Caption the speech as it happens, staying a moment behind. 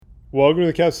Welcome to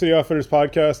the Cap City Outfitters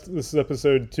podcast. This is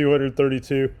episode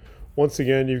 232. Once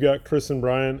again, you've got Chris and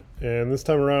Bryan, and this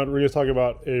time around, we're going to talk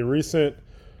about a recent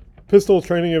pistol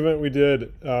training event we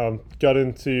did. Got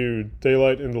into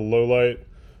daylight into low light.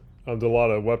 Did a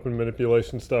lot of weapon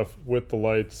manipulation stuff with the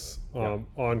lights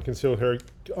on concealed carry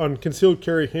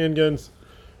handguns,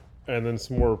 and then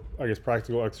some more,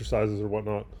 practical exercises or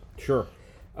whatnot. Sure.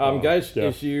 Guys,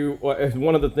 as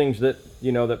one of the things that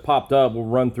that popped up, we'll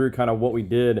run through kind of what we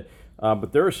did.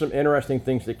 But there are some interesting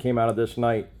things that came out of this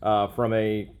night from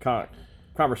a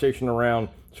conversation around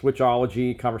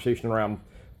switchology, conversation around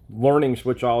learning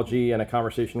switchology, and a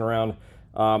conversation around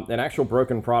an actual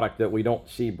broken product that we don't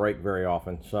see break very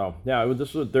often. So yeah,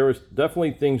 there was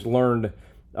definitely things learned,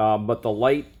 but the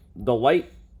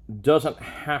light doesn't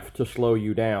have to slow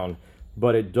you down,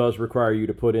 but it does require you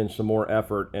to put in some more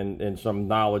effort and some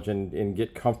knowledge and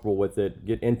get comfortable with it,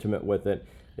 get intimate with it.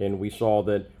 And we saw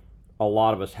that a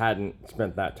lot of us hadn't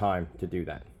spent that time to do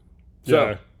that.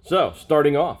 So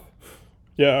starting off.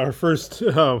 Yeah, our first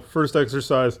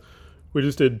exercise, we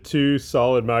just did 2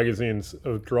 solid magazines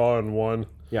of draw and one.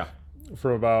 Yeah.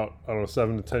 From about,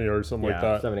 7 to 10 yards, something like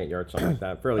that. 7-8 yards, something like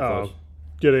that. Fairly close.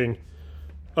 Getting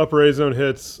upper A zone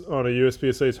hits on a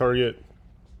USPSA target,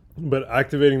 but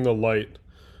activating the light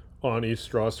on each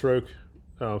draw stroke.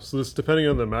 So this, depending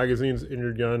on the magazines in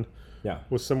your gun,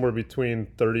 was somewhere between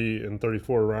 30 and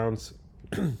 34 rounds.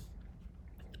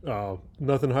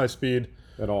 Nothing high speed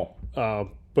at all.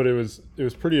 But it was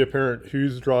pretty apparent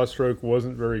whose draw stroke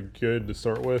wasn't very good to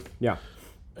start with. Yeah.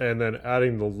 And then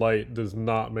adding the light does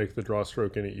not make the draw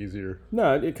stroke any easier.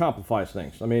 No, it complicates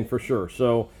things. I mean, for sure.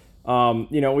 So,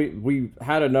 we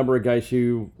had a number of guys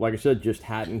who, like I said, just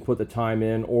hadn't put the time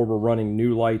in or were running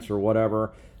new lights or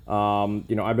whatever. I've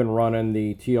been running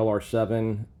the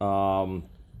TLR7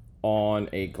 on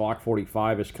a Glock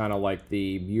 45 is kind of like the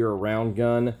year-round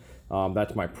gun.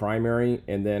 That's my primary,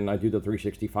 and then I do the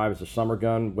 365 as a summer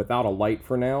gun without a light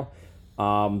for now.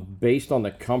 Based on the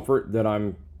comfort that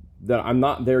I'm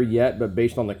not there yet, but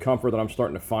based on the comfort that I'm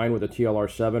starting to find with the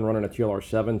TLR7, running a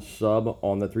TLR7 sub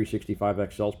on the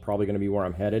 365 XL is probably going to be where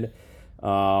I'm headed,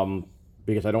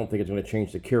 because I don't think it's going to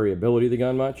change the carryability of the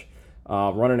gun much.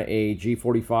 Running a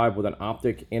G45 with an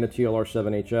optic and a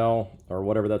TLR7 HL, or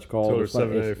whatever that's called.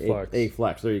 TLR7 A-Flex.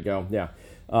 A-Flex, there you go, yeah.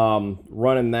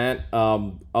 Running that,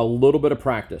 a little bit of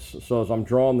practice. So as I'm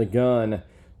drawing the gun,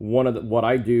 what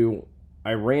I do,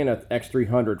 I ran a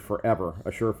X300 forever,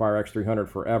 a Surefire X300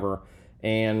 forever,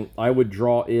 and I would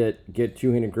draw it, get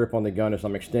two-handed grip on the gun. As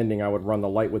I'm extending, I would run the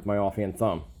light with my offhand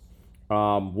thumb.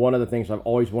 One of the things I've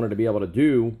always wanted to be able to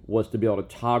do was to be able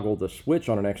to toggle the switch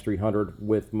on an X300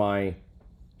 with my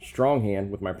strong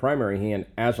hand, with my primary hand,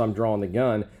 as I'm drawing the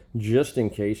gun, just in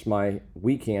case my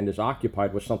weak hand is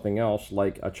occupied with something else,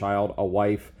 like a child, a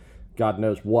wife, God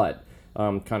knows what,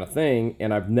 kind of thing.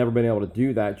 And I've never been able to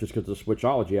do that just because of the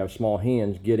switchology. I have small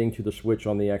hands. Getting to the switch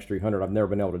on the X300, I've never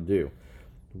been able to do.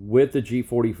 With the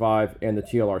G45 and the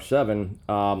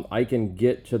TLR7, I can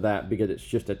get to that because it's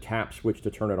just a tap switch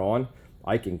to turn it on.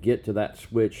 I can get to that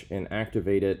switch and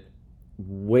activate it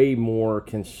way more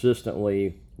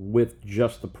consistently with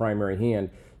just the primary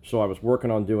hand. So I was working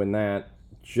on doing that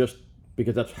just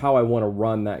because that's how I want to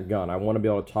run that gun. I want to be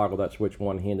able to toggle that switch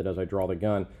one-handed as I draw the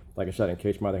gun, like I said, in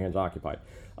case my other hand's occupied.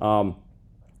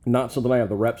 Not something I have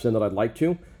the reps in that I'd like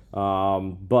to,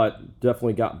 but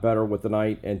definitely got better with the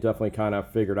night and definitely kind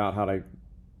of figured out how to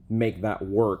make that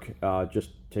work. Just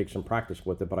take some practice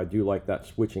with it, but I do like that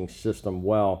switching system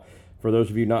well. For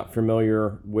those of you not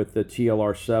familiar with the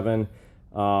TLR7,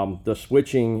 the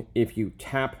switching, if you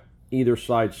tap either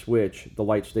side switch, the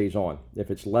light stays on.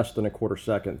 If it's less than a quarter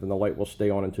second, then the light will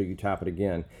stay on until you tap it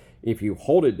again. If you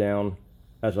hold it down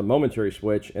as a momentary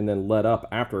switch and then let up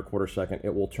after a quarter second,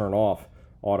 it will turn off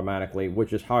automatically,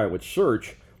 which is how I would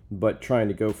search, but trying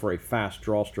to go for a fast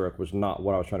draw stroke was not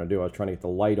what I was trying to do. I was trying to get the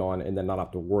light on and then not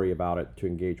have to worry about it to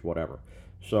engage whatever.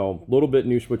 So a little bit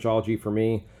new switchology for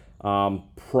me.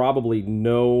 Probably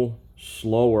no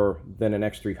slower than an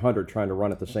X300 trying to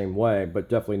run it the same way, but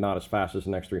definitely not as fast as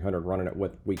an X300 running it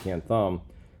with weak hand thumb.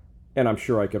 And I'm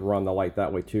sure I could run the light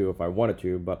that way too if I wanted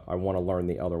to, but I want to learn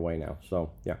the other way now.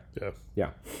 So yeah.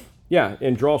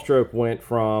 And draw stroke went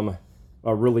from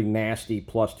a really nasty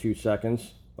plus 2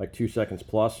 seconds, like 2 seconds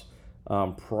plus,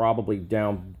 probably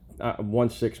down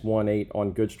 1.6, 1.8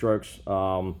 on good strokes.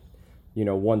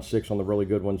 1.6 on the really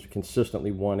good ones,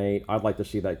 consistently 1.8. I'd like to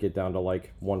see that get down to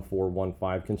like 1.4,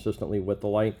 1.5 consistently with the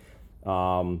light.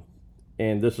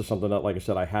 And this is something that, like I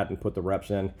said, I hadn't put the reps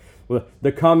in. Well,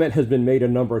 the comment has been made a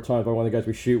number of times by one of the guys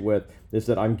we shoot with, is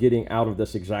that I'm getting out of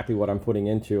this exactly what I'm putting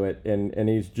into it. And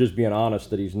he's just being honest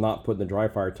that he's not putting the dry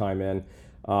fire time in.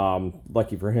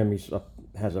 Lucky for him,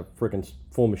 has a freaking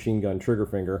full machine gun trigger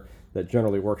finger that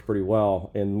generally works pretty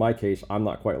well. In my case, I'm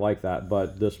not quite like that,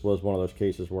 but this was one of those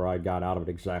cases where I got out of it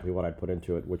exactly what I put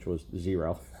into it, which was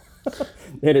 0.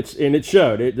 and it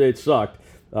showed. It sucked,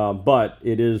 but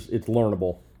it's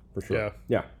learnable for sure.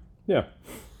 Yeah.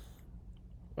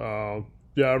 I'm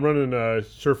running a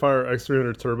Surefire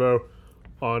X300 Turbo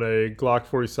on a Glock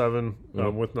 47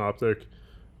 with an optic,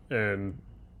 and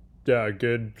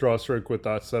good draw stroke with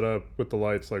that setup with the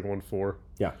lights like 1.4.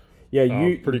 Yeah,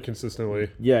 you pretty consistently.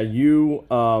 Yeah, you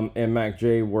and Mac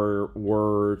J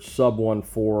were sub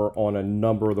 1.4 on a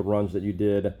number of the runs that you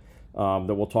did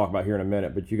that we'll talk about here in a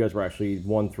minute. But you guys were actually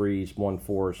 1.3s,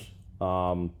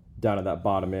 1.4s down at that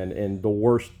bottom end, and the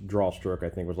worst draw stroke I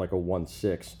think was like a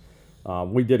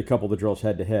 1.6. We did a couple of the drills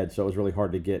head to head, so it was really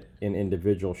hard to get an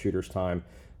individual shooter's time.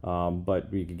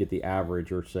 But we could get the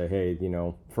average or say, hey,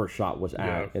 first shot was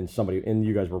at, and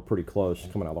you guys were pretty close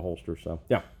coming out of the holster. So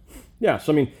yeah.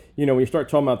 So I mean, when you start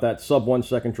talking about that sub 1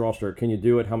 second draw stroke, can you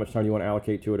do it? How much time do you want to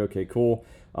allocate to it? Okay, cool.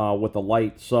 With the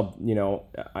light sub,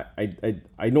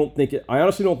 I don't think I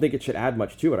honestly don't think it should add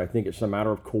much to it. I think it's a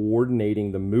matter of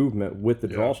coordinating the movement with the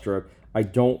draw stroke. I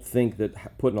don't think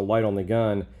that putting a light on the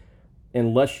gun,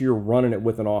 unless you're running it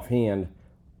with an offhand,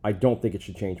 I don't think it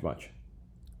should change much.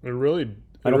 I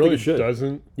don't think it should.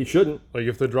 Doesn't. You shouldn't. Like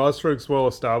if the draw stroke's well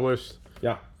established,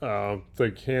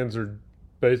 the hands are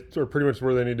pretty much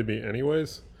where they need to be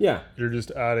anyways. Yeah. You're just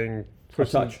adding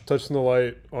touching the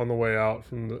light on the way out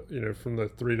from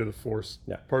the 3 to the 4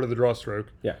 part of the draw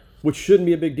stroke. Yeah. Which shouldn't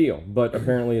be a big deal, but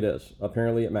apparently it is.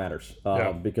 Apparently it matters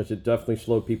because it definitely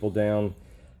slowed people down.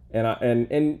 And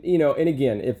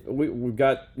again, if we've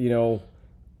got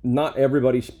not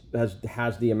everybody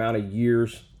has the amount of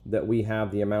years that we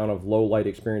have, the amount of low light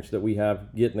experience that we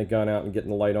have getting the gun out and getting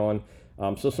the light on.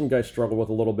 So some guys struggle with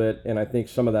a little bit, and I think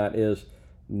some of that is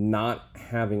not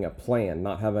having a plan,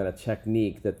 not having a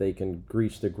technique that they can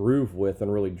grease the groove with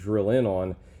and really drill in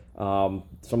on.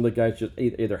 Some of the guys just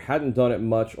either hadn't done it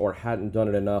much or hadn't done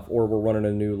it enough, or were running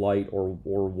a new light or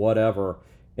whatever,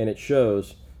 and it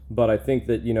shows. But I think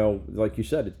that, like you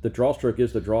said, the draw stroke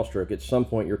is the draw stroke. At some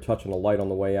point, you're touching a light on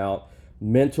the way out.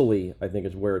 Mentally, I think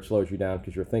is where it slows you down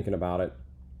because you're thinking about it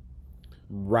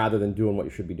rather than doing what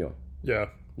you should be doing. Yeah.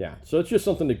 So it's just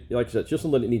something like I said, it's just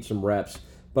something that needs some reps.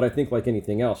 But I think like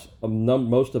anything else,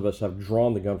 most of us have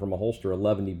drawn the gun from a holster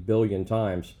 11 billion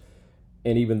times.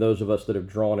 And even those of us that have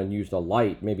drawn and used a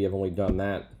light maybe have only done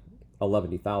that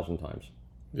 11,000 times.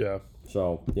 Yeah.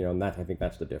 So, and I think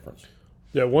that's the difference.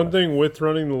 Yeah, one thing with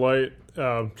running the light,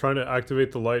 trying to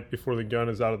activate the light before the gun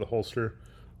is out of the holster,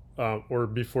 or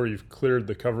before you've cleared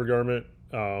the cover garment,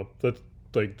 that's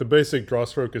like the basic draw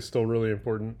stroke is still really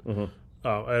important. Mm-hmm.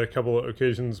 I had a couple of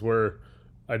occasions where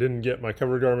I didn't get my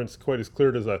cover garments quite as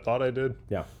cleared as I thought I did.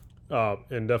 Yeah.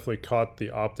 And definitely caught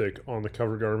the optic on the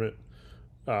cover garment,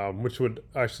 which would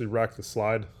actually rack the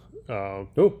slide. Yeah,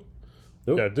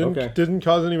 didn't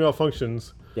cause any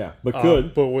malfunctions. Yeah, but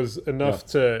could. But was enough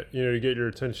to to get your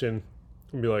attention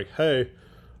and be like, hey,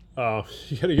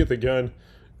 you got to get the gun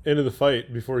into the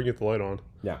fight before you get the light on.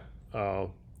 Yeah.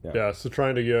 So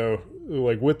trying to go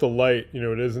like with the light,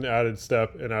 it is an added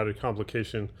step, an added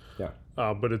complication. Yeah.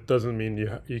 But it doesn't mean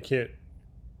you can't.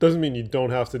 Doesn't mean you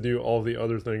don't have to do all the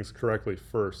other things correctly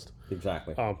first.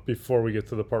 Exactly. Before we get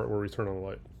to the part where we turn on the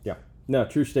light. Yeah. No,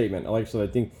 true statement. Like I said,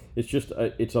 I think it's just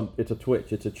it's a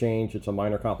twitch, it's a change, it's a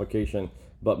minor complication,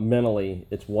 but mentally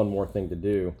it's one more thing to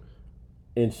do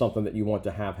in something that you want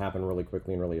to have happen really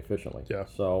quickly and really efficiently. Yeah.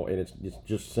 So and it's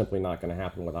just simply not going to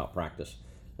happen without practice,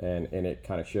 and it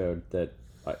kind of showed that.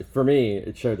 For me,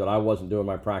 it showed that I wasn't doing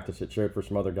my practice. It showed for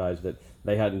some other guys that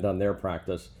they hadn't done their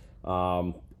practice.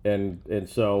 And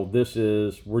so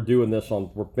we're making this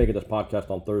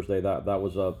podcast on Thursday. That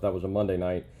was a Monday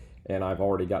night, and I've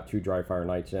already got 2 dry fire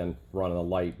nights in running the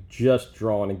light, just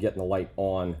drawing and getting the light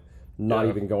on, not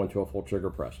even going to a full trigger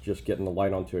press, just getting the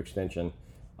light onto extension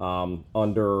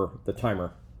under the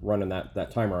timer, running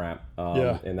that timer app.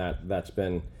 And that's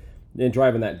been. And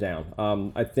driving that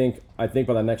down. I think by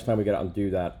the next time we get out and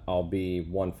do that, I'll be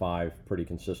 1.5 pretty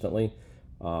consistently.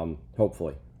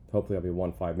 Hopefully I'll be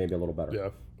 1.5, maybe a little better.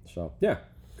 Yeah. So yeah,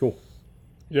 cool.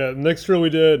 Yeah, next drill we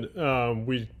did,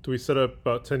 we set up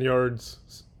about 10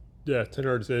 yards. Yeah, 10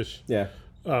 yards ish. Yeah.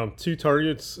 2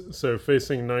 targets, so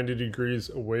facing 90 degrees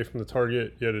away from the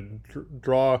target. You had to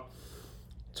draw,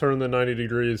 turn the 90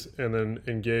 degrees, and then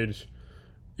engage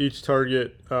each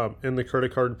target in the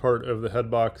credit card part of the head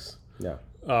box. Yeah.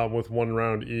 With 1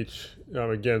 round each.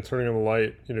 Again, turning on the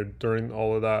light, during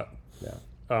all of that.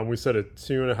 Yeah. We set a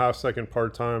 2.5 second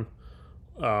part time.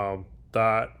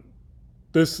 That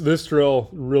This drill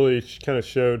really kind of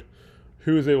showed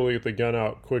who was able to get the gun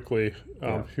out quickly,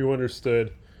 who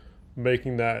understood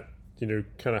making that,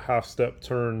 kind of half step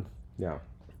turn. Yeah.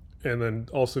 And then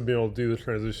also being able to do the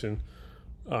transition,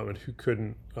 and who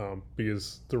couldn't,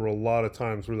 because there were a lot of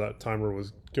times where that timer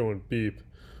was going beep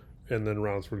and then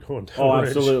rounds were going down. Oh,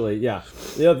 absolutely. Yeah.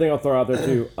 The other thing I'll throw out there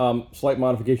too, slight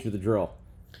modification to the drill.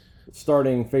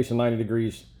 Starting facing 90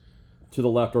 degrees to the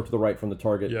left or to the right from the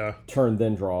target. Yeah. Turn,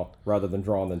 then draw, rather than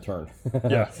draw and then turn.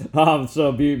 Yeah.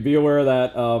 So be aware of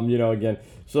that. Again.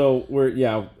 So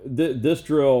this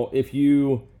drill, if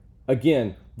you,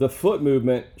 again, the foot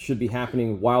movement should be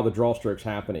happening while the draw stroke's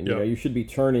happening. Yep. You should be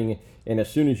turning, and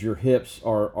as soon as your hips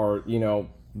are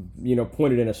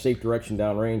pointed in a safe direction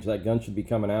downrange, that gun should be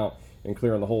coming out and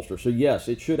clearing the holster. So yes,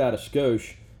 it should add a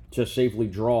skosh to safely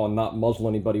draw and not muzzle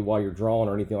anybody while you're drawing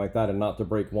or anything like that, and not to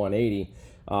break 180.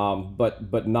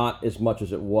 But not as much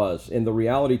as it was. And the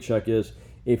reality check is,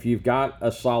 if you've got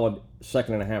a solid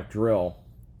 2.5 drill,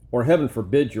 or heaven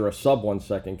forbid you're a sub 1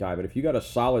 second guy, but if you got a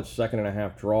solid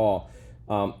 2.5 draw,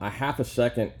 a half a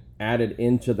second added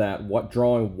into that, what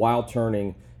drawing while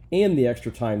turning, and the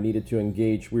extra time needed to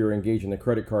engage, we were engaging the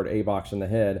credit card A-box in the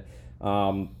head.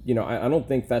 I don't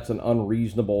think that's an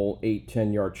unreasonable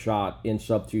 8-10 yard shot in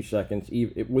sub 2 seconds.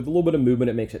 With a little bit of movement,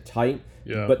 it makes it tight,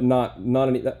 but not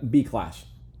any B class.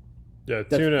 Yeah,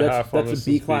 2.5. That's a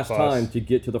B class time to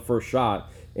get to the first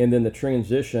shot. And then the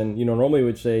transition, normally we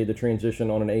would say the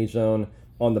transition on an A zone,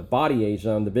 on the body A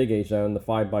zone, the big A zone, the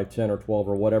 5x10 or 12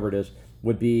 or whatever it is,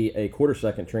 would be a quarter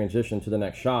second transition to the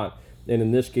next shot. And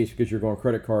in this case, because you're going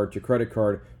credit card to credit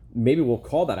card, maybe we'll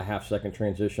call that a half second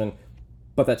transition,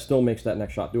 but that still makes that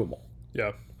next shot doable.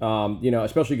 Yeah.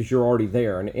 Especially because you're already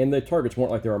there. And the targets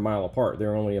weren't like they were a mile apart. They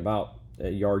were only about a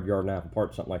yard and a half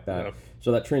apart, something like that. Yeah.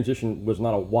 So that transition was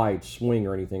not a wide swing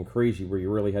or anything crazy where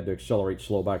you really had to accelerate,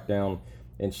 slow back down,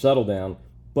 and settle down.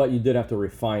 But you did have to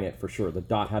refine it for sure. The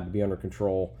dot had to be under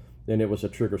control, and it was a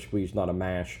trigger squeeze, not a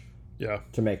mash. Yeah.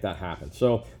 To make that happen.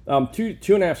 So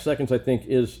 2.5 seconds, I think,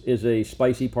 is a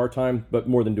spicy part time, but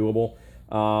more than doable.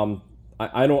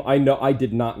 I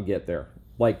did not get there.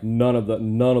 Like none of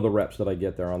the reps that I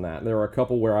get there on that. There were a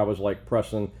couple where I was like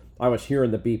pressing. I was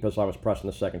hearing the beep as I was pressing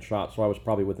the second shot, so I was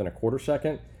probably within a quarter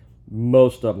second.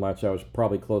 Most of them, I'd say, I was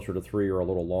probably closer to 3 or a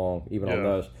little long, even on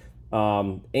those.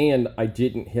 And I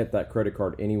didn't hit that credit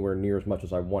card anywhere near as much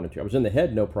as I wanted to. I was in the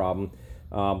head, no problem.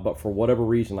 But for whatever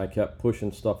reason, I kept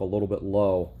pushing stuff a little bit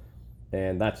low,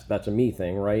 and that's a me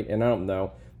thing, right? And I don't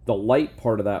know. The light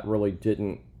part of that really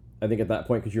didn't. I think at that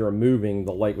point, because you were moving,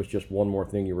 the light was just one more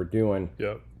thing you were doing.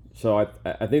 Yeah. So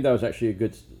I think that was actually a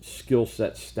good skill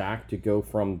set stack to go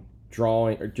from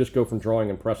drawing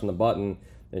and pressing the button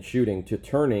and shooting to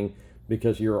turning,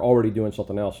 because you're already doing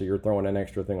something else, so you're throwing an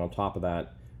extra thing on top of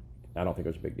that. I don't think it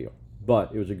was a big deal,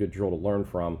 but it was a good drill to learn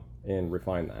from and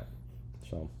refine that.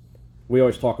 So. We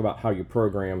always talk about how you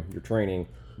program your training.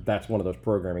 That's one of those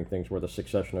programming things where the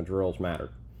succession of drills mattered.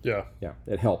 Yeah. Yeah,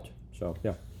 it helped. So,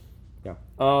 yeah.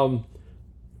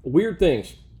 Weird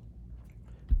things.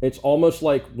 It's almost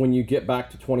like when you get back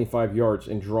to 25 yards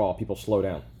and draw, people slow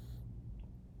down.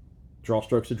 Draw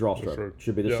stroke's a draw stroke.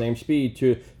 Should be the same speed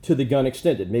to the gun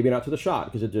extended. Maybe not to the shot,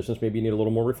 because at distance maybe you need a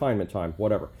little more refinement time,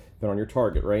 whatever. Depending on your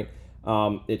target, right?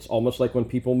 It's almost like when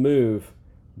people move,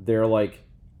 they're like,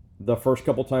 the first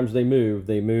couple times they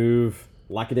move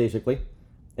lackadaisically,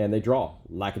 and they draw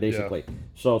lackadaisically. Yeah.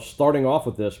 So starting off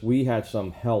with this, we had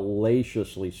some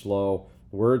hellaciously slow.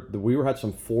 We had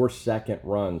some 4-second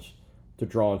runs to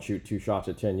draw and shoot 2 shots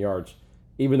at 10 yards,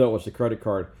 even though it was the credit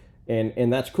card.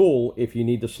 And that's cool if you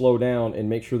need to slow down and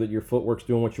make sure that your footwork's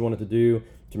doing what you want it to do,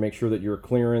 to make sure that you're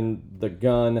clearing the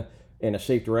gun in a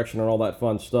safe direction and all that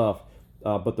fun stuff.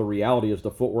 But the reality is the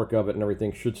footwork of it and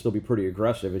everything should still be pretty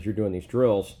aggressive as you're doing these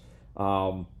drills.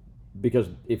 Because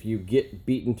if you get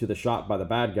beaten to the shot by the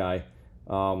bad guy,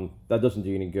 that doesn't do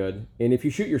you any good. And if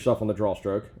you shoot yourself on the draw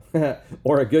stroke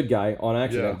or a good guy on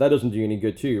accident, that doesn't do you any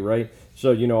good too, right?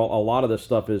 So, a lot of this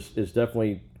stuff is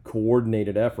definitely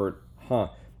coordinated effort.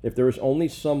 If there was only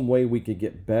some way we could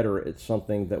get better at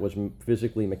something that was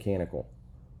physically mechanical.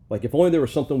 Like if only there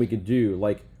was something we could do,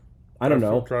 like, I don't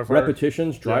know,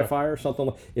 repetitions, dry fire,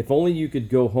 something. If only you could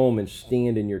go home and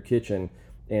stand in your kitchen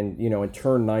and and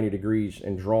turn 90 degrees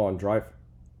and draw and drive.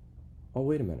 Oh,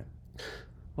 wait a minute.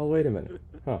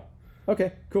 Huh.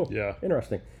 Okay, cool. Yeah.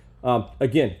 Interesting.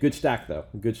 Again, good stack though.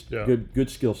 Good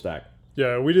skill stack.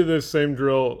 Yeah, we did this same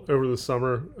drill over the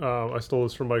summer. I stole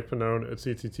this from Mike Pannone at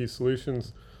CTT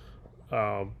Solutions.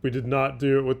 We did not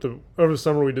do it over the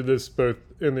summer. We did this both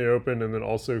in the open and then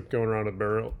also going around a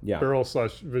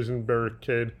barrel/vision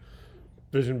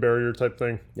barrier type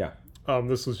thing. Yeah.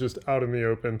 This was just out in the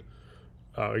open.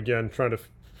 Again, trying to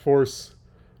force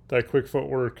that quick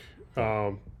footwork.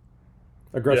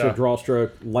 Aggressive draw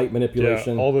stroke, light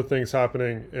manipulation. All the things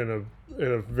happening in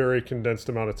a very condensed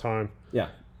amount of time. Yeah.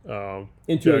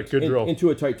 Into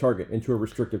a tight target, into a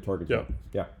restrictive target.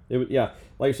 Yeah.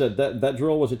 Like I said, that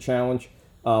drill was a challenge.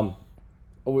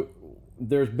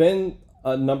 There's been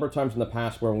a number of times in the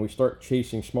past where when we start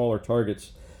chasing smaller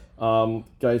targets,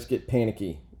 guys get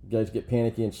panicky.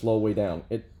 And slow way down.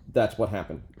 That's what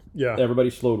happened. Yeah. Everybody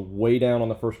slowed way down on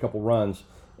the first couple runs,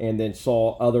 and then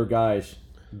saw other guys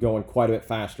going quite a bit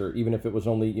faster, even if it was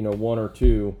only one or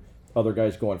two other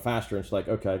guys going faster. And it's like,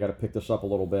 okay, I got to pick this up a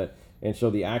little bit. And so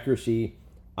the accuracy,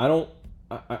 I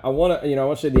want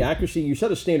to say the accuracy. You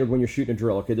set a standard when you're shooting a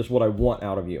drill. Okay, this is what I want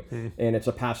out of you, and it's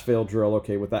a pass-fail drill.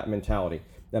 Okay, with that mentality.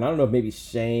 And I don't know if maybe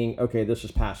saying, okay, this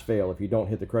is pass-fail. If you don't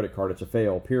hit the credit card, it's a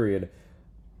fail. Period.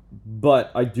 But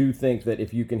I do think that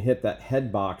if you can hit that head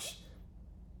box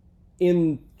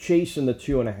in chasing the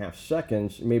 2.5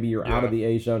 seconds, maybe you're out of the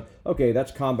A zone. Okay,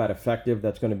 that's combat effective.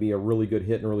 That's going to be a really good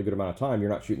hit in a really good amount of time. You're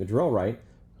not shooting the drill right,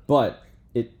 but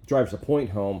it drives the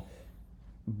point home.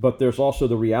 But there's also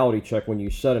the reality check when you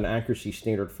set an accuracy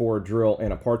standard for a drill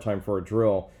and a part-time for a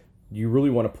drill. You really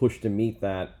want to push to meet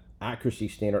that accuracy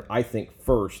standard, I think,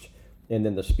 first, and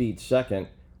then the speed second.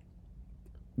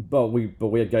 But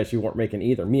we had guys who weren't making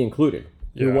either, me included,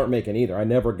 who weren't making either. I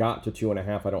never got to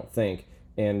 2.5, I don't think.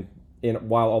 And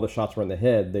while all the shots were in the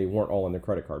head, they weren't all in the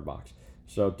credit card box.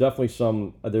 So definitely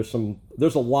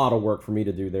there's a lot of work for me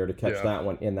to do there to catch that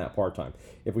one in that part-time.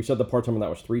 If we said the part-time and that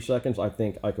was 3 seconds, I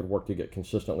think I could work to get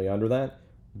consistently under that.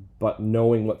 But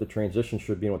knowing what the transition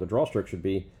should be and what the draw stroke should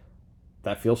be,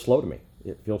 that feels slow to me.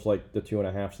 It feels like the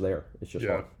 2.5's there. It's just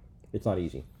hard. It's not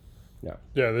easy. Yeah.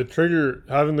 Yeah, the trigger,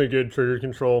 having the good trigger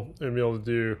control and be able to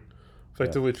do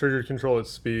effectively trigger control at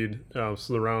speed, so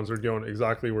the rounds are going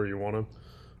exactly where you want them.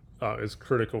 Is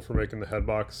critical for making the head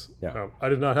box. I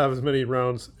did not have as many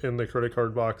rounds in the credit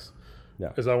card box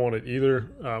as I wanted either.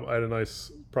 I had a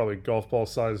nice, probably golf ball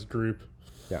sized group.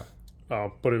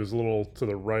 But it was a little to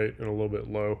the right and a little bit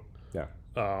low.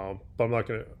 But I'm not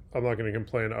gonna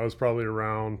complain. I was probably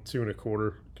around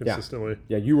 2.25 consistently.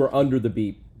 You were under the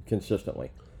beep consistently.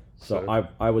 So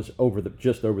I was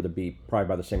just over the beep, probably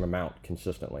by the same amount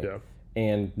consistently.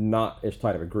 And not as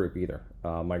tight of a group either.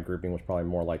 My grouping was probably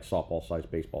more like softball size,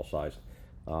 baseball size,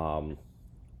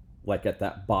 like at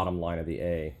that bottom line of the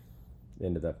A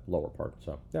into the lower part.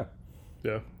 So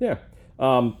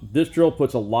this drill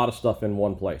puts a lot of stuff in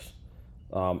one place.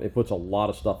 It puts a lot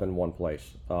of stuff in one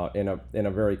place in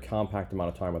a very compact amount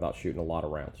of time without shooting a lot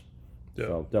of rounds.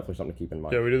 So definitely something to keep in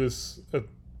mind. We did this. I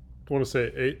want to say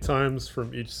 8 times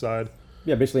from each side.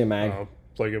 Basically a mag.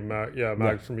 Like a mag.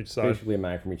 Mag from each side. Basically a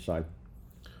mag from each side.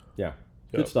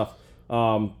 Good stuff.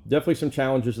 Definitely some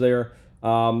challenges there.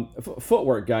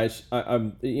 Footwork, guys. I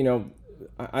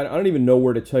don't even know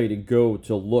where to tell you to go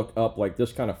to look up like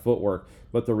this kind of footwork.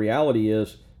 But the reality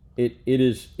is, it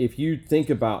is, if you think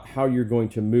about how you're going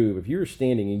to move, if you're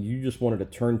standing and you just wanted to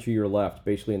turn to your left,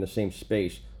 basically in the same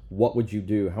space, what would you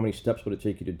do? How many steps would it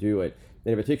take you to do it?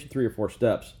 And if it takes you 3 or 4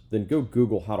 steps, then go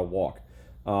Google how to walk.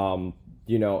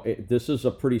 This is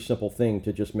a pretty simple thing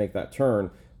to just make that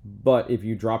turn. But if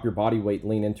you drop your body weight,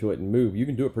 lean into it, and move, you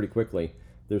can do it pretty quickly.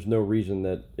 There's no reason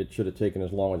that it should have taken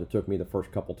as long as it took me the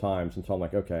first couple times until I'm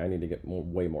like, okay, I need to get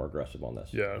way more aggressive on this.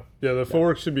 The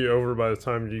footwork should be over by the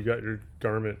time you got your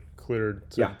garment cleared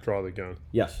to draw the gun.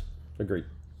 Yes, agreed.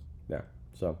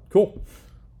 So cool.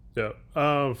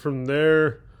 From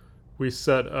there, we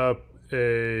set up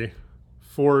a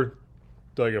 4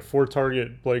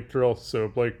 target Blake drill. So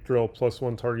Blake drill plus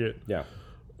 1 target. 2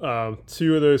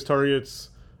 of those targets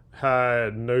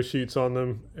had no sheets on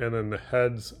them, and then the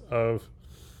heads of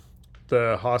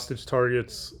the hostage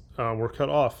targets were cut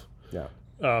off.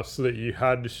 So that you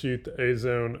had to shoot the A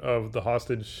zone of the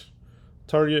hostage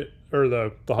target, or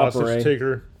the hostage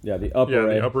taker. The upper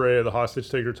A. The upper A of the hostage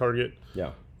taker target.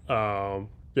 Again,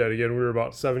 we were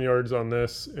about 7 yards on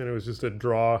this, and it was just a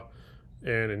draw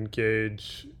and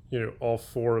engage, all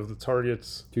 4 of the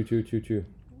targets. 2-2, 2-2.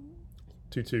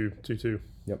 2-2, 2-2.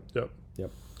 Yep.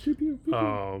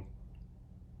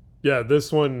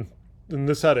 This one, and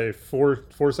this had a 4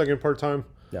 second part time.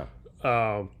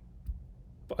 I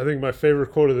think my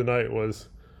favorite quote of the night was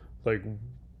like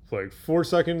 4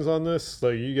 seconds on this,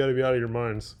 like, you got to be out of your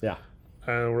minds.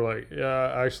 And we're like,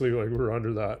 actually, like, we were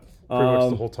under that pretty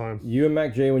much the whole time. You and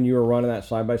Mac J, when you were running that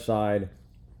side by side,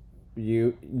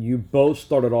 you both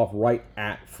started off right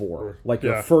at 4. Like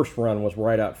your first run was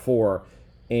right at 4,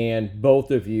 and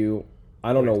both of you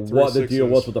I don't like know three what the deal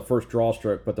sixes. was with the first draw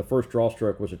stroke, but the first draw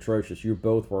stroke was atrocious. You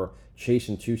both were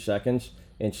chasing 2 seconds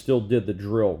and still did the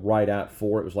drill right at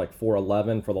 4. It was like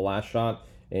 4:11 for the last shot,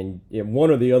 and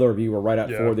one or the other of you were right at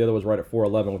Yeah. 4. The other was right at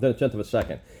 4:11 within a tenth of a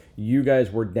second. You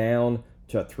guys were down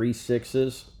to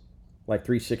 3.6s, like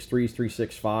 3.63s,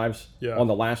 3.65s Yeah. on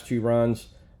the last 2 runs.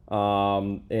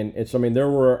 And so, I mean, there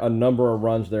were a number of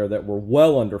runs there that were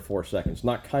well under 4 seconds,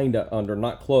 not kind of under,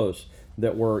 not close,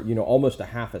 that were, almost a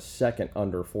half a second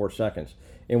under 4 seconds.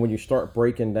 And when you start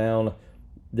breaking down,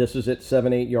 this is at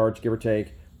 7-8 yards, give or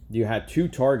take, you had 2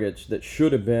 targets that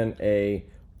should have been a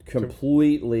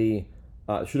completely,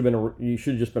 you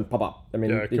should have just been pop. I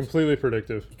mean, Yeah, completely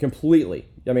predictive. Completely.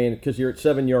 I mean, because you're at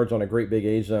 7 yards on a great big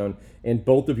A zone, and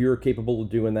both of you are capable of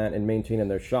doing that and maintaining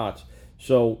those shots.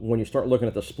 So when you start looking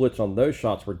at the splits on those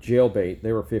shots were jailbait.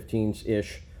 They were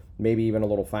 15s-ish, maybe even a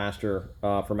little faster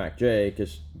for Mac J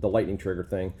because the lightning trigger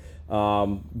thing.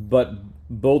 But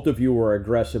both of you were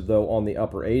aggressive, though, on the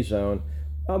upper A zone.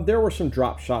 There were some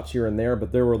drop shots here and there,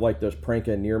 but there were like those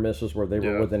Pranka near misses where they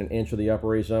were within an inch of the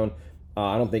upper A zone.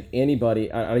 I don't think anybody,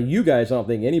 you guys, I don't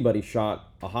think anybody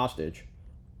shot a hostage.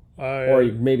 Or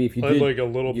maybe if you did, like a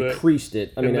little you bit creased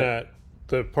it. I mean,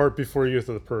 the part before you get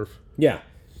to the perf.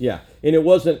 Yeah, and it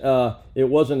wasn't a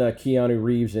Keanu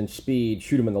Reeves in Speed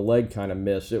shoot him in the leg kind of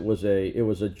miss. It was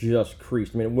a just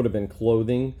creased. I mean, it would have been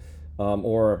clothing,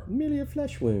 or merely a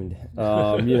flesh wound,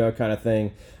 kind of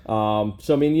thing.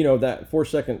 So I mean, that 4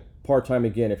 second part time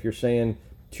again. If you're saying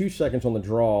 2 seconds on the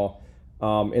draw,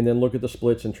 and then look at the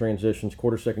splits and transitions,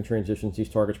 quarter second transitions. These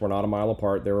targets were not a mile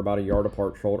apart; they were about a yard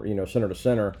apart, shoulder, center to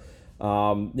center.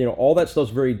 All that stuff's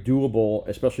very doable,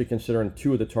 especially considering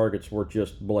 2 of the targets were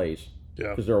just blaze.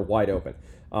 Yeah. Because they're wide open.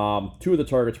 2 of the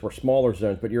targets were smaller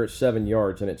zones, but you're at 7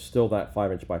 yards, and it's still that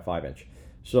 5-inch by 5-inch.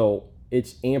 So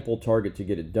it's ample target to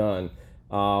get it done.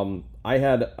 I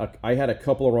had a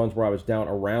couple of runs where I was down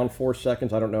around 4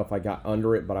 seconds. I don't know if I got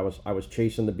under it, but I was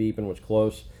chasing the beep and was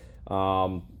close.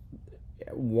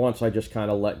 Once I just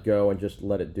kind of let go and just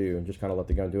let it do, and just kind of let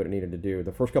the gun do what it needed to do.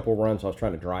 The first couple of runs I was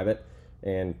trying to drive it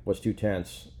and was too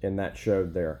tense, and that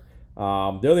showed there. The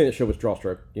other thing that showed was draw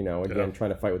stroke. Trying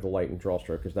to fight with the light and draw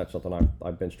stroke, because that's something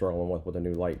I've been struggling with a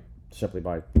new light simply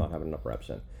by not having enough reps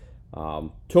in.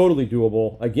 Totally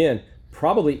doable. Again,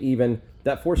 probably even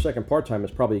that 4 second part time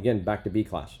is probably again back to B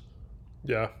class.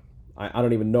 Yeah. I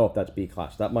don't even know if that's B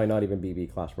class. That might not even be B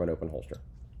class for an open holster.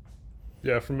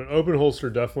 Yeah, from an open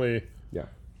holster, definitely. Yeah.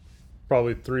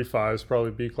 Probably 3.5s,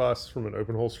 probably B class from an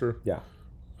open holster. Yeah.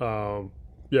 From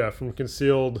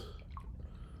concealed,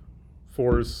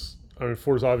 4s. I mean,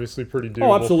 4's obviously pretty doable.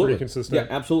 Oh, absolutely. Pretty consistent.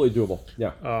 Yeah, absolutely doable.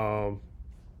 Yeah.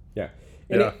 Yeah.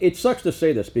 And it sucks to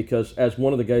say this, because as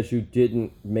one of the guys who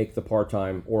didn't make the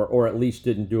part-time, or at least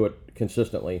didn't do it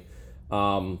consistently,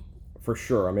 for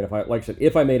sure. I mean,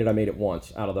 if I made it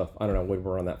once out of the, I don't know, we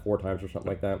were on that 4 times or something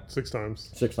like that. 6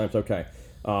 times. 6 times, okay.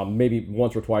 Maybe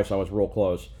once or twice I was real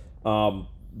close.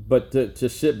 But to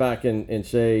sit back and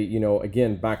say,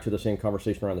 again, back to the same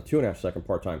conversation around the 2.5 second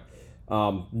part-time,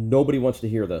 nobody wants to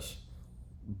hear this.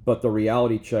 But the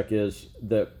reality check is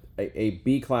that a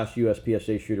B-class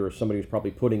USPSA shooter is somebody who's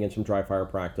probably putting in some dry fire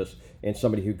practice, and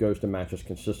somebody who goes to matches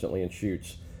consistently and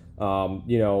shoots. But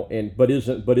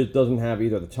it doesn't have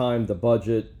either the time, the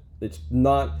budget. It's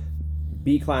not,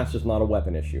 B-class is not a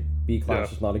weapon issue.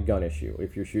 B-class is not a gun issue.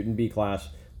 If you're shooting B-class,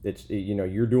 it's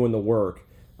you're doing the work.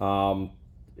 And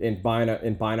buying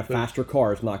a faster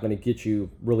car is not going to get you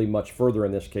really much further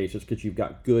in this case. It's because you've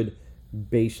got good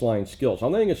baseline skills.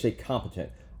 I'm not even going to say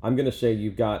competent. I'm going to say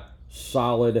you've got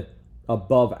solid,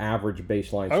 above average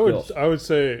baseline skills. I would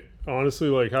say, honestly,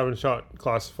 like having shot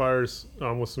classifiers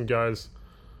with some guys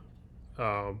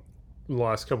in the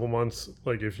last couple months,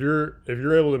 like if you're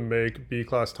able to make B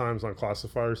class times on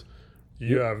classifiers,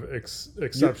 you have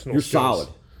exceptional you're skills. Solid.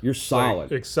 You're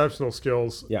solid. Like, exceptional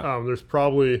skills. Yeah. There's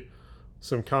probably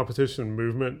some competition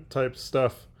movement type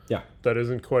stuff that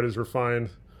isn't quite as refined.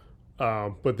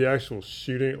 But the actual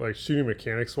shooting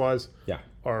mechanics wise,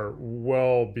 are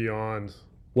well beyond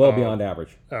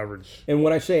average. Average. And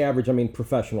when I say average, I mean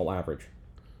professional average.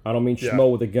 I don't mean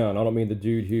schmo with a gun. I don't mean the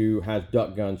dude who has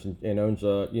duck guns and owns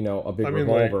a big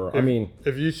revolver.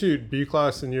 If you shoot B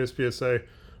class in USPSA,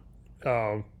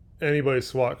 anybody's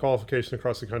SWAT qualification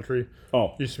across the country,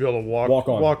 you should be able to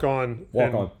walk on,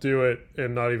 do it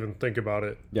and not even think about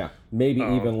it. Yeah, maybe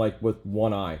even like with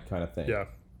one eye kind of thing.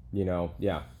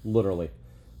 Yeah. Literally.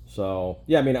 So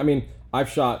I mean, I've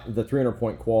shot the 300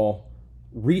 point qual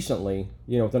recently,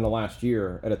 within the last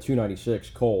year at a 296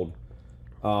 cold,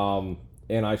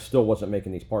 and I still wasn't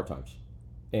making these part times.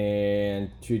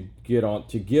 And to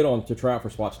try out for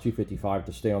spots 255,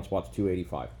 to stay on spots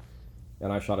 285.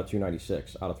 and I shot a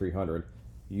 296 out of 300.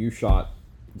 You shot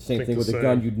the same thing with a same.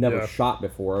 gun you'd never Yeah. shot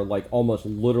before, like almost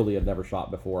literally had never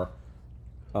shot before,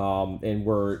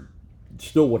 and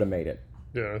still would have made it.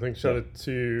 Yeah, I think shot a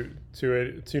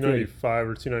 295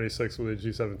 or 296 with a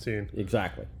G17.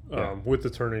 Exactly. Yeah. With the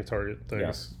turning target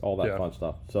things. Yeah, all that fun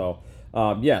stuff. So,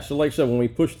 so like I said, when we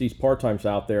push these part times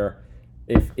out there,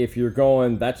 if you're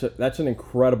going, that's an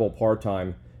incredible part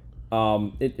time.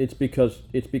 It's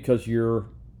because you're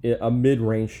a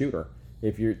mid-range shooter.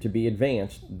 If you're to be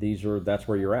advanced, that's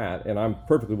where you're at. And I'm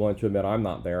perfectly willing to admit I'm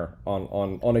not there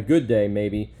on a good day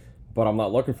maybe, but I'm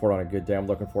not looking for it on a good day. I'm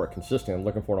looking for it consistent. I'm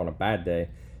looking for it on a bad day.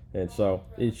 And so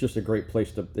it's just a great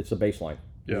place it's a baseline.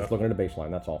 You're just looking at a baseline.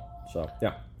 That's all. So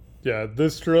yeah. Yeah,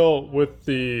 this drill with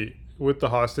the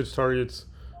hostage targets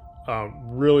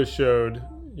really showed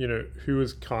who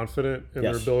was confident in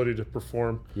their ability to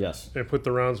perform. Yes. And put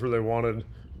the rounds where they wanted,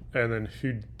 and then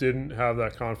who didn't have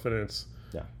that confidence.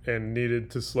 Yeah. And needed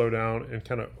to slow down and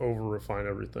kind of over refine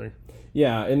everything.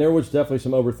 Yeah, and there was definitely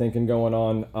some overthinking going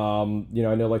on.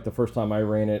 I know like the first time I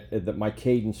ran it, that my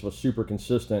cadence was super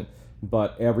consistent,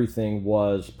 but everything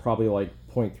was probably like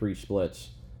 0.3 splits,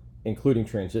 including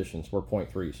transitions were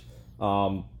 0.3s.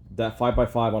 That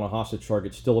 5x5 on a hostage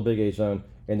target, still a big A zone,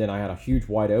 and then I had a huge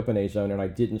wide open A zone, and I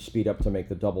didn't speed up to make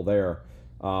the double there.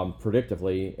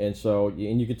 Predictively,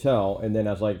 and you could tell. And then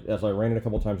as I ran it a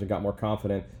couple times and got more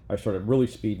confident, I started really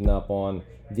speeding up on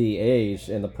the A's.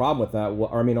 And the problem with that,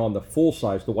 on the full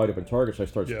size, the wide open targets, I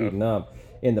started speeding up.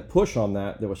 And the push on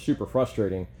that was super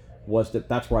frustrating. Was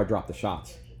that's where I dropped the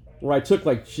shots, where I took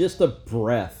like just a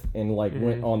breath and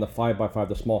went on the 5x5,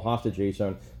 the small hostage A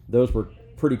zone. Those were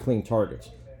pretty clean targets,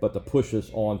 but the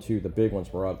pushes onto the big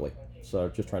ones were ugly. So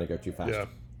just trying to go too fast.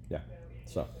 Yeah.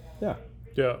 So yeah.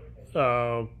 Yeah.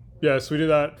 So we did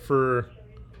that for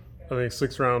I think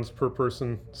 6 rounds per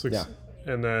person.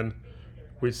 And then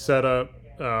we set up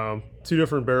 2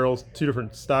 different barrels, 2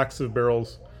 different stacks of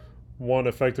barrels, one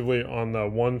effectively on the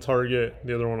 1 target,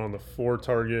 the other one on the 4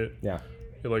 target. Yeah.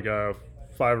 Like a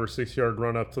 5 or 6 yard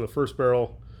run up to the first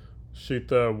barrel, shoot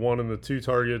the 1 and the 2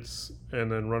 targets, and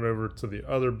then run over to the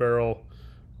other barrel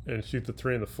and shoot the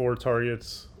 3 and the 4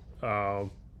 targets.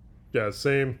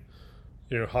 Same.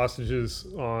 Hostages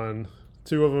on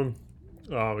 2 of them,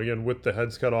 again with the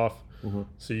heads cut off,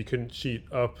 so you couldn't cheat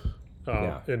up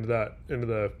into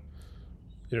the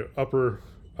upper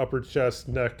chest,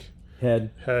 neck,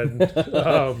 head, and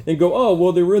go, oh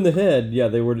well, they were in the head. Yeah,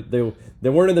 they weren't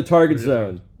in the target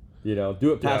zone.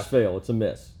 Do it pass fail. It's a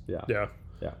miss. Yeah.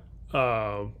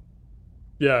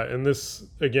 And this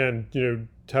again,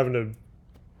 having to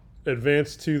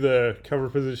advance to the cover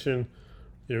position.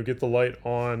 Get the light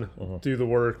on, do the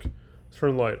work,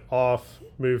 turn the light off,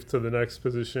 move to the next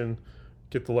position,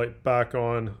 get the light back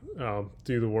on,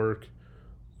 do the work.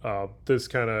 This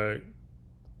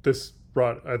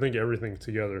brought, I think, everything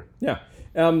together. Yeah.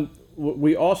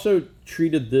 We also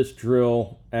treated this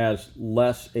drill as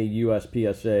less a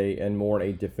USPSA and more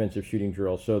a defensive shooting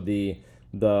drill. So the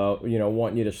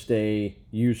wanting you to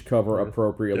use cover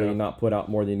appropriately, not put out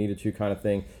more than you needed to kind of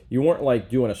thing. You weren't like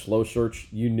doing a slow search.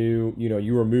 You knew,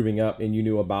 you were moving up and you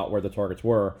knew about where the targets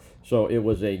were. So it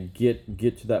was a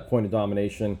get to that point of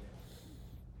domination,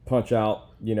 punch out,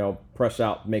 press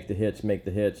out, make the hits.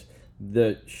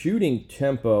 The shooting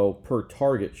tempo per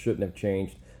target shouldn't have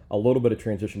changed. A little bit of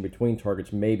transition between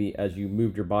targets, maybe as you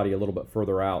moved your body a little bit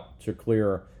further out to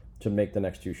clear to make the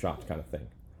next 2 shots kind of thing.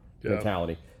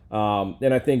 Mentality.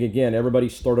 And I think again, everybody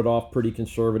started off pretty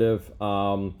conservative,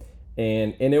 and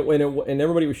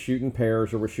everybody was shooting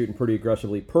pairs or was shooting pretty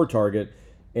aggressively per target,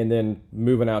 and then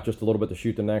moving out just a little bit to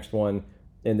shoot the next one.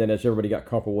 And then as everybody got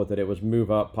comfortable with it, it was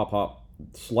move up, pop,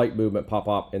 slight movement, pop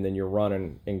up, and then you're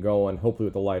running and going, hopefully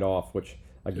with the light off. Which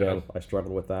again, I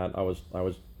struggled with that. I was.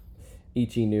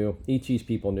 ET's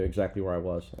people knew exactly where I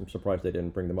was. I'm surprised they didn't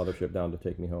bring the mothership down to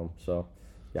take me home. So,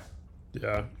 yeah.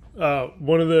 Yeah.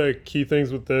 One of the key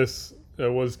things with this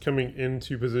was coming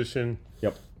into position.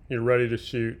 Yep. You're ready to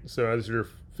shoot. So as you're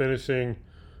finishing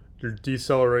your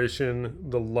deceleration,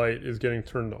 the light is getting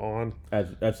turned on.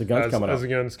 As the gun's coming up. As the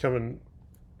gun's coming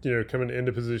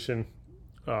into position.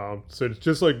 So it's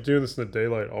just like doing this in the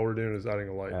daylight. All we're doing is adding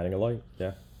a light.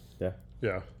 Yeah.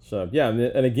 So, yeah.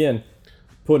 And again,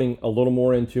 putting a little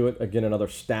more into it. Again, another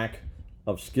stack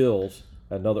of skills.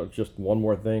 Just one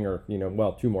more thing, or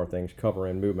 2 more things, cover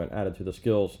and movement added to the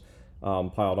skills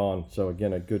piled on. So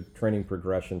again, a good training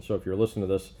progression. So if you're listening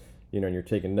to this, and you're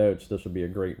taking notes, this would be a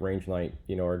great range night,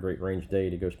 or a great range day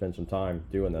to go spend some time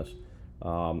doing this.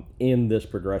 In this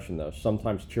progression, though,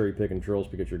 sometimes cherry picking drills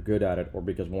because you're good at it, or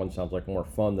because one sounds like more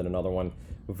fun than another one,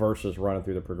 versus running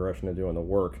through the progression and doing the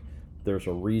work. there's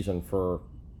a reason for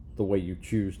the way you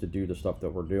choose to do the stuff that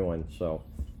we're doing. So,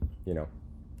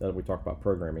 we talk about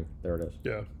programming. There it is.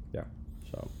 Yeah. Yeah.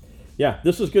 So, yeah,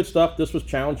 this is good stuff. This was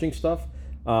challenging stuff,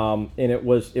 and it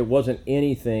wasn't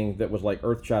anything that was like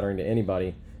earth shattering to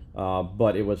anybody,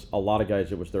 but it was a lot of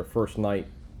guys. It was their first night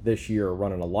this year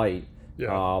running a light.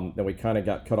 Yeah. And we kind of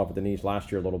got cut off at the knees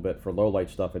last year a little bit for low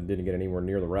light stuff and didn't get anywhere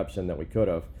near the reps in that we could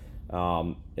have.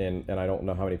 And I don't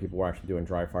know how many people were actually doing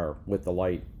dry fire with the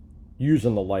light,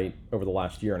 using the light over the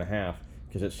last year and a half,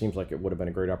 because it seems like it would have been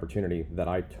a great opportunity that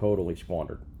I totally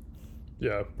squandered.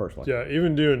 Yeah. Personally. Yeah.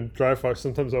 Even doing dry fire,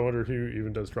 sometimes I wonder who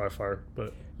even does dry fire,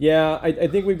 but. Yeah, I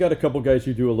think we've got a couple guys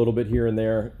who do a little bit here and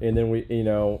there, and then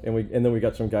we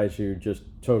got some guys who just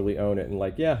totally own it and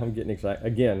like, yeah, I'm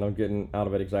getting out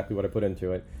of it exactly what I put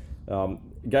into it.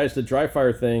 Guys, the dry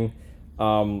fire thing,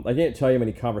 I can't tell you how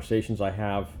many conversations I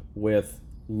have with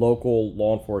local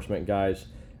law enforcement guys,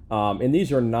 and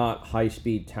these are not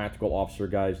high-speed tactical officer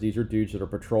guys. These are dudes that are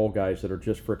patrol guys that are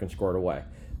just freaking squared away.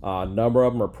 A number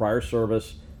of them are prior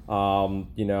service.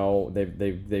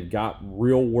 They've got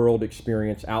real world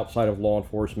experience outside of law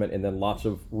enforcement, and then lots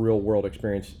of real world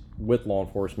experience with law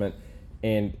enforcement.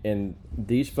 And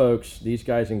these folks, these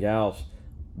guys and gals,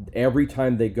 every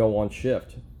time they go on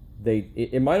shift,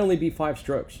 it might only be 5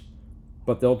 strokes,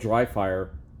 but they'll dry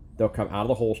fire. They'll come out of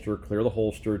the holster, clear the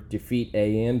holster, defeat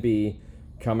A and B,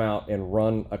 come out and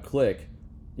run a click,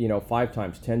 5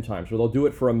 times, 10 times, or they'll do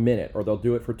it for a minute, or they'll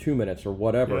do it for 2 minutes, or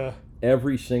whatever. Yeah.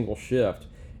 Every single shift.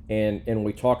 And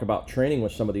we talk about training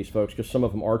with some of these folks, because some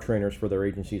of them are trainers for their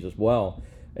agencies as well.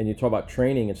 And you talk about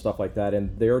training and stuff like that,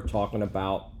 and they're talking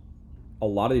about a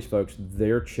lot of these folks,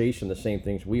 they're chasing the same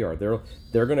things we are.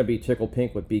 They're going to be tickled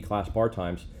pink with B-class par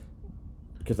times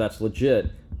because that's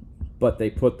legit, but they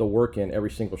put the work in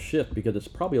every single shift because it's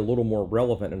probably a little more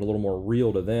relevant and a little more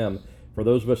real to them. For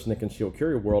those of us in the concealed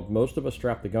carry world, most of us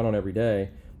strap the gun on every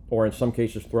day, or in some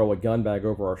cases throw a gun bag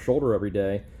over our shoulder every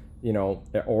day,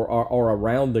 or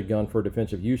around the gun for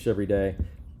defensive use every day.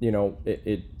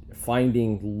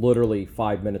 Finding literally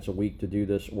 5 minutes a week to do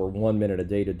this, or 1 minute a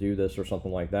day to do this, or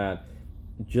something like that,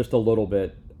 just a little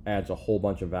bit adds a whole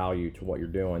bunch of value to what you're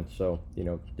doing. So,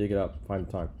 dig it up, find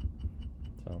the time.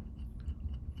 So,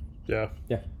 yeah.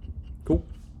 Cool.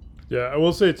 Yeah, I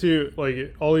will say too,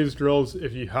 like all these drills,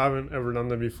 if you haven't ever done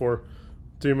them before,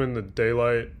 do them in the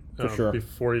daylight. For sure.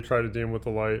 Before you try to do them with the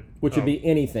light. Which would be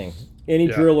anything,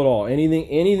 drill at all,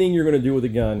 anything you're going to do with a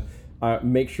gun.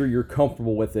 Make sure you're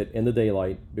comfortable with it in the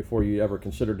daylight before you ever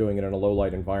consider doing it in a low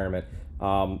light environment.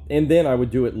 And then I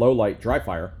would do it low light, dry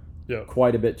fire,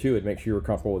 quite a bit too. It'd make sure you're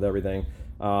comfortable with everything.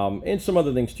 And some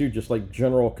other things too, just like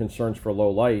general concerns for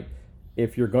low light.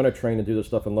 If you're going to train and do this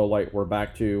stuff in low light, we're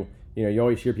back to, you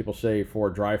always hear people say for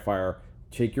dry fire,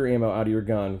 take your ammo out of your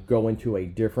gun, go into a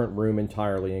different room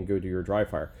entirely and go do your dry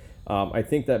fire. I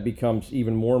think that becomes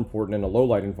even more important in a low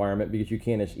light environment because you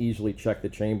can't as easily check the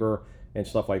chamber and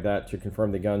stuff like that to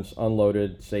confirm the gun's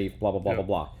unloaded, safe, blah, blah, blah, blah,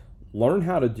 blah. Learn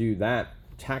how to do that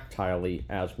tactilely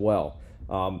as well.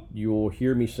 You'll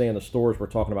hear me say in the stores, we're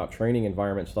talking about training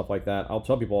environment and stuff like that. I'll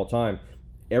tell people all the time,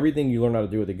 everything you learn how to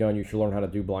do with a gun, you should learn how to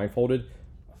do blindfolded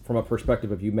from a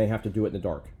perspective of you may have to do it in the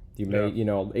dark. You may,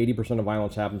 80% of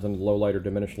violence happens in the low light or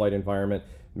diminished light environment.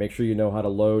 Make sure you know how to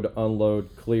load,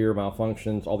 unload, clear,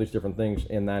 malfunctions, all these different things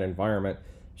in that environment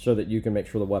so that you can make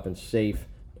sure the weapon's safe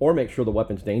or make sure the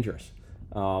weapon's dangerous.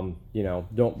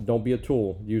 Don't be a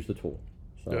tool, use the tool.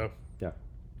 So, yeah.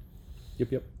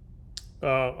 Yep.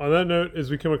 On that note,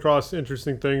 as we come across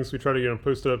interesting things, we try to get them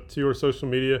posted up to our social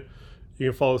media. You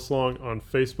can follow us along on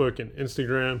Facebook and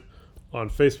Instagram. On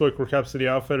Facebook, we're Cap City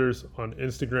Outfitters. On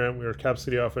Instagram, we are Cap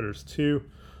City Outfitters 2.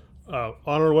 On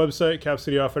our website,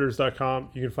 capcityoutfitters.com,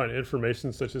 you can find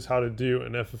information such as how to do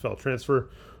an FFL transfer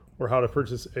or how to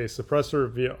purchase a suppressor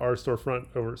via our storefront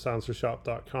over at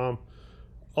silencershop.com.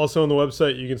 Also on the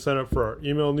website, you can sign up for our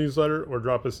email newsletter or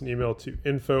drop us an email to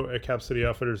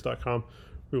info@capcityoutfitters.com.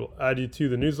 We will add you to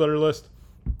the newsletter list.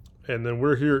 And then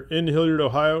we're here in Hilliard,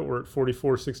 Ohio. We're at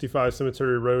 4465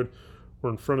 Cemetery Road. We're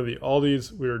in front of the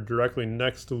Aldi's. We are directly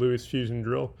next to Louis Fusion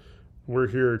Drill. We're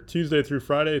here Tuesday through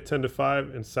Friday, 10 to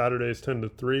 5, and Saturdays, 10 to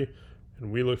 3.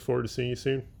 And we look forward to seeing you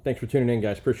soon. Thanks for tuning in,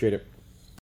 guys. Appreciate it.